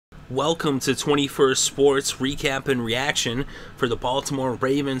Welcome to 21st Sports Recap and Reaction for the Baltimore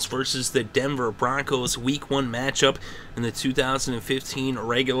Ravens versus the Denver Broncos Week 1 matchup in the 2015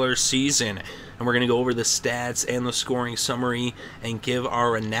 regular season. And we're going to go over the stats and the scoring summary and give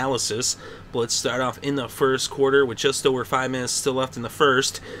our analysis. But let's start off in the first quarter with just over 5 minutes still left in the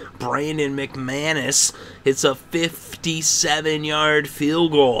first. Brandon McManus hits a 57-yard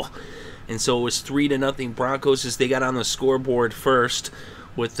field goal. And so it was 3-0 Broncos as they got on the scoreboard first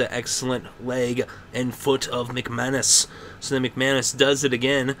with the excellent leg and foot of McManus. So then McManus does it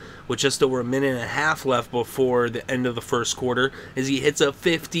again with just over a minute and a half left before the end of the first quarter as he hits a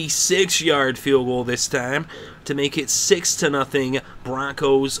 56-yard field goal this time to make it 6-0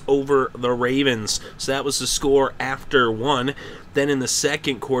 Broncos over the Ravens. So that was the score after one. Then in the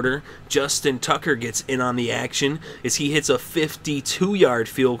second quarter, Justin Tucker gets in on the action as he hits a 52-yard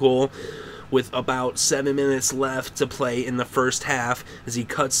field goal with about 7 minutes left to play in the first half as he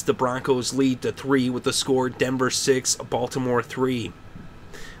cuts the Broncos' lead to 3 with the score Denver 6, Baltimore 3.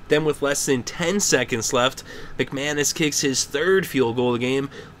 Then with less than 10 seconds left, McManus kicks his third field goal of the game,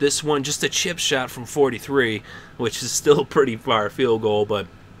 this one just a chip shot from 43, which is still a pretty far field goal, but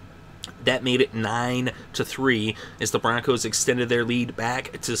that made it 9-3 as the Broncos extended their lead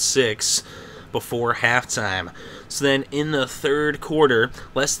back to 6 before halftime. So then in the third quarter,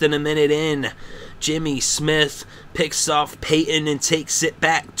 less than a minute in, Jimmy Smith picks off Peyton and takes it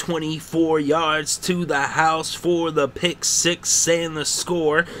back 24 yards to the house for the pick six and the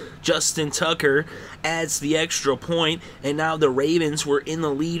score. Justin Tucker adds the extra point, and now the Ravens were in the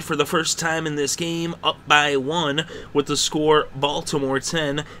lead for the first time in this game, up by 1 with the score Baltimore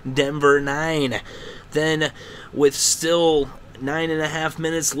 10, Denver 9. Then with still 9.5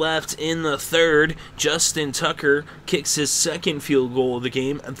 minutes left in the third, Justin Tucker kicks his second field goal of the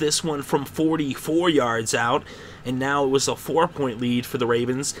game, this one from 44 yards out, and now it was a 4-point lead for the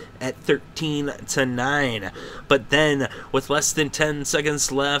Ravens at 13-9. But then, with less than 10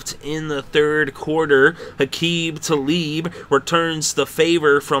 seconds left in the third quarter, Aqib Talib returns the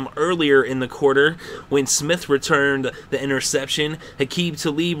favor from earlier in the quarter when Smith returned the interception. Aqib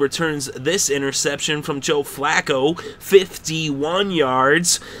Talib returns this interception from Joe Flacco, 51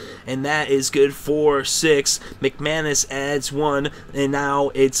 yards. And that is good for 6. McManus adds 1, and now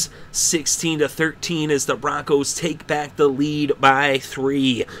it's 16-13 as the Broncos take back the lead by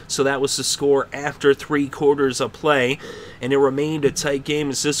 3. So that was the score after 3 quarters of play, and it remained a tight game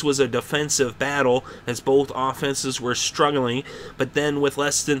as this was a defensive battle as both offenses were struggling. But then with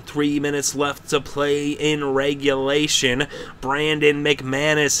less than 3 minutes left to play in regulation, Brandon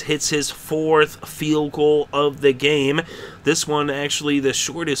McManus hits his 4th field goal of the game. This one actually the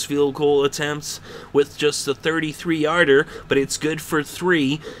shortest field goal attempt with just a 33-yarder, but it's good for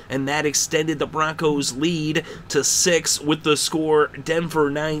 3, and that extended the Broncos' lead to 6 with the score Denver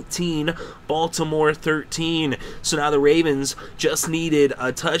 19, Baltimore 13. So now the Ravens just needed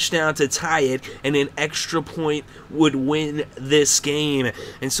a touchdown to tie it, and an extra point would win this game.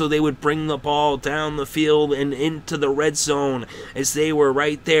 And so they would bring the ball down the field and into the red zone as they were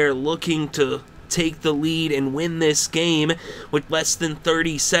right there looking to take the lead and win this game with less than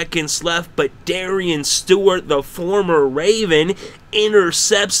 30 seconds left, but Darian Stewart, the former Raven,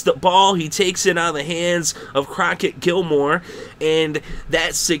 intercepts the ball. He takes it out of the hands of Crockett Gilmore, and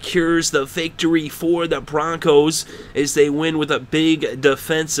that secures the victory for the Broncos as they win with a big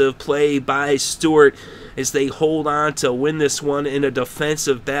defensive play by Stewart as they hold on to win this one in a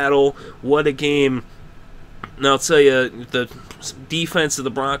defensive battle. What a game. Now, I'll tell you, the defense of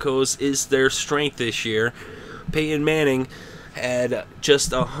the Broncos is their strength this year. Peyton Manning had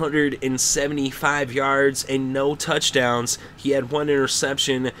just 175 yards and no touchdowns. He had 1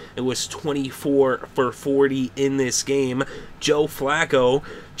 interception. It was 24 for 40 in this game. Joe Flacco,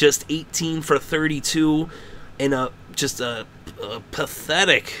 just 18 for 32 and just a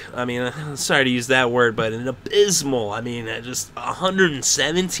pathetic, sorry to use that word, but an abysmal, just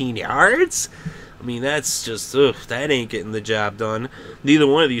 117 yards? That's just, that ain't getting the job done. Neither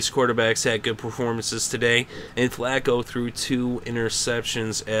one of these quarterbacks had good performances today, and Flacco threw 2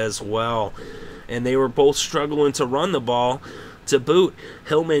 interceptions as well. And they were both struggling to run the ball to boot.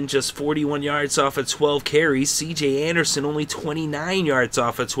 Hillman just 41 yards off of 12 carries. C.J. Anderson only 29 yards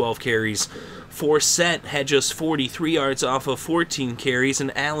off of 12 carries. Forsett had just 43 yards off of 14 carries,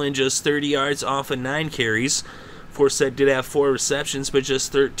 and Allen just 30 yards off of 9 carries. Forsett did have 4 receptions, but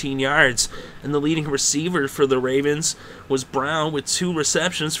just 13 yards. And the leading receiver for the Ravens was Brown with 2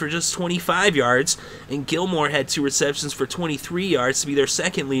 receptions for just 25 yards. And Gilmore had 2 receptions for 23 yards to be their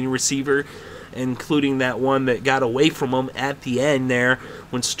second leading receiver. including that one that got away from him at the end there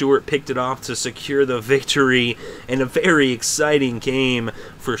when Stewart picked it off to secure the victory in a very exciting game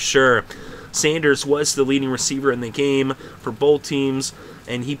for sure. Sanders was the leading receiver in the game for both teams,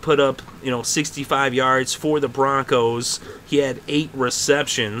 and he put up 65 yards for the Broncos. He had 8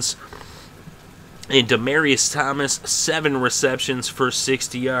 receptions. And Demaryius Thomas, 7 receptions for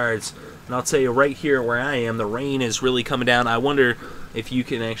 60 yards. And I'll tell you right here where I am, the rain is really coming down. I wonder if you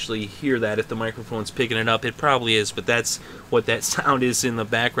can actually hear that, if the microphone's picking it up. It probably is, but that's what that sound is in the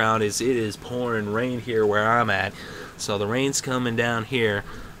background. It is pouring rain here where I'm at. So the rain's coming down here,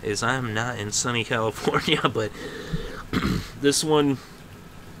 as I'm not in sunny California, but this one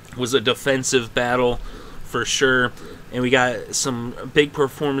was a defensive battle for sure. And we got some big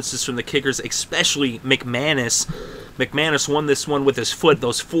performances from the kickers, especially McManus. McManus won this one with his foot.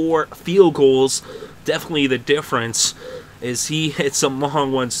 Those 4 field goals, definitely the difference, is he hit some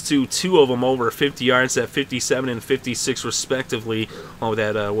long ones too. 2 of them over 50 yards at 57 and 56 respectively. Oh,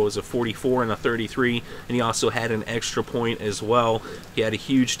 that what was a 44 and a 33. And he also had an extra point as well. He had a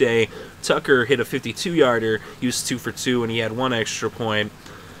huge day. Tucker hit a 52-yarder. He was 2 for 2, and he had 1 extra point.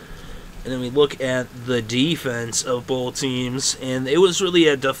 And then we look at the defense of both teams, and it was really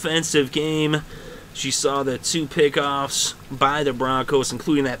a defensive game. She saw the 2 pickoffs by the Broncos,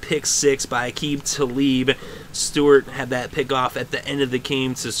 including that pick 6 by Aqib Talib. Stewart had that pickoff at the end of the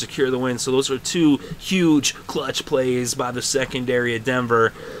game to secure the win. So those are 2 huge clutch plays by the secondary of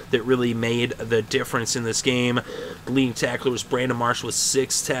Denver that really made the difference in this game. The leading tackler was Brandon Marsh with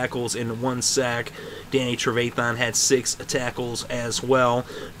 6 tackles and 1 sack. Danny Trevathan had 6 tackles as well.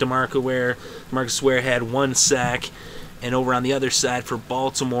 Demarcus Ware had 1 sack. And over on the other side for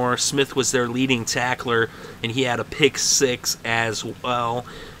Baltimore, Smith was their leading tackler, and he had a pick 6 as well.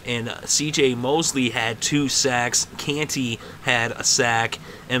 And C.J. Mosley had 2 sacks, Canty had a sack,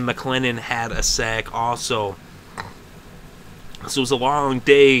 and McLennan had a sack also. So it was a long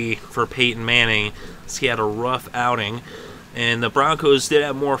day for Peyton Manning. He had a rough outing. And the Broncos did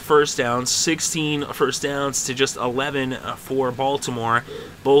have more first downs, 16 first downs to just 11 for Baltimore.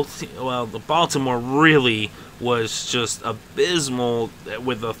 The Baltimore really was just abysmal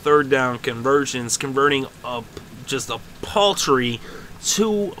with the third down conversions, converting just a paltry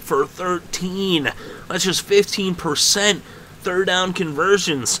 2 for 13. That's just 15% third down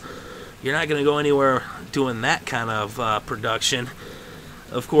conversions. You're not going to go anywhere doing that kind of production.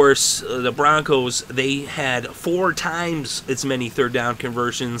 Of course, the Broncos, they had 4 times as many third down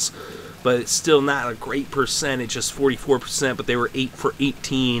conversions, but it's still not a great percentage, just 44%, but they were 8 for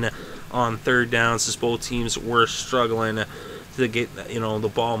 18 on third downs, as both teams were struggling to get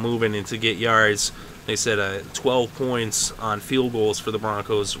the ball moving and to get yards. They said 12 points on field goals for the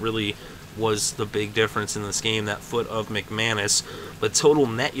Broncos really was the big difference in this game, that foot of McManus. But total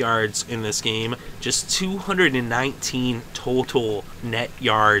net yards in this game, just 219 total net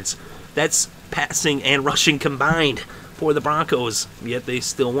yards. That's passing and rushing combined for the Broncos, yet they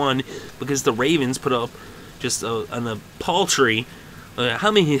still won because the Ravens put up just a paltry,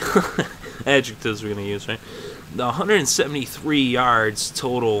 how many adjectives we're going to use, right? 173 yards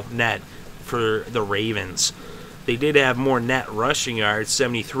total net for the Ravens. They did have more net rushing yards,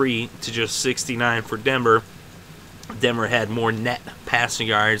 73 to just 69 for Denver. Denver had more net passing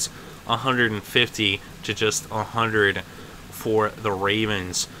yards, 150 to just 100 for the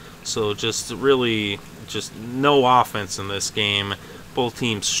Ravens. So just really just no offense in this game. Both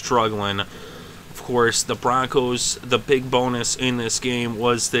teams struggling. Of course, the Broncos, the big bonus in this game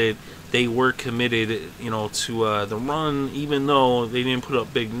was that they were committed, to the run, even though they didn't put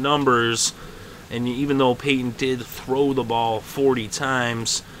up big numbers. And even though Peyton did throw the ball 40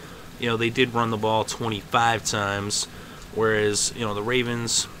 times, they did run the ball 25 times. Whereas, the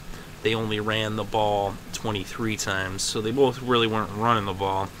Ravens, they only ran the ball 23 times. So they both really weren't running the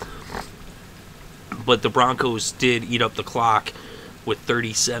ball. But the Broncos did eat up the clock with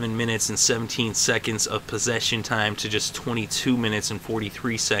 37 minutes and 17 seconds of possession time to just 22 minutes and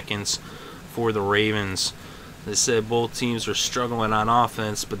 43 seconds for the Ravens. They said both teams were struggling on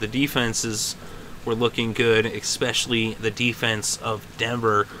offense, but the defenses were looking good, especially the defense of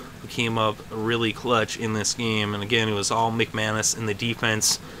Denver, who came up really clutch in this game. And again, it was all McManus in the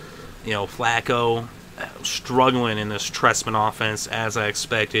defense. Flacco struggling in this Trestman offense, as I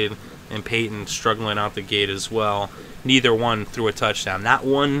expected, and Peyton struggling out the gate as well. Neither one threw a touchdown. Not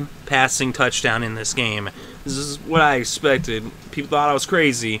one passing touchdown in this game. This is what I expected. People thought I was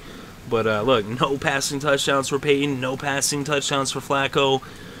crazy, but look, no passing touchdowns for Peyton, no passing touchdowns for Flacco.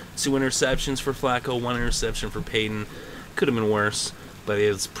 2 interceptions for Flacco, 1 interception for Peyton. Could have been worse, but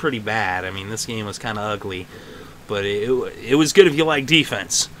it was pretty bad. I mean, this game was kind of ugly, but it was good if you like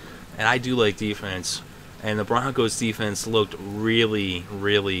defense. and I do like defense. And the Broncos defense looked really,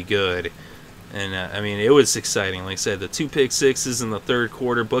 really good. And, I mean, it was exciting. Like I said, the 2 pick sixes in the third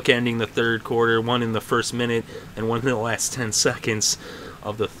quarter, bookending the third quarter, one in the first minute and one in the last 10 seconds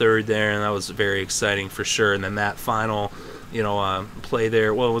of the third there. And that was very exciting for sure. And then that final, play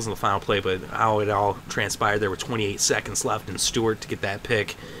there. Well, it wasn't the final play, but how it all transpired there with 28 seconds left and Stewart to get that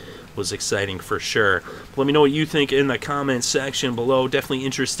pick was exciting for sure. Let me know what you think in the comments section below. Definitely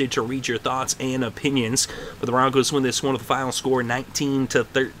interested to read your thoughts and opinions. But the Broncos win this one with the final score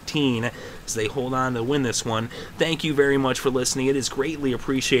 19-13 as they hold on to win this one. Thank you very much for listening. It is greatly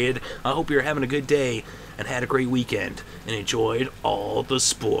appreciated. I hope you're having a good day and had a great weekend and enjoyed all the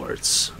sports.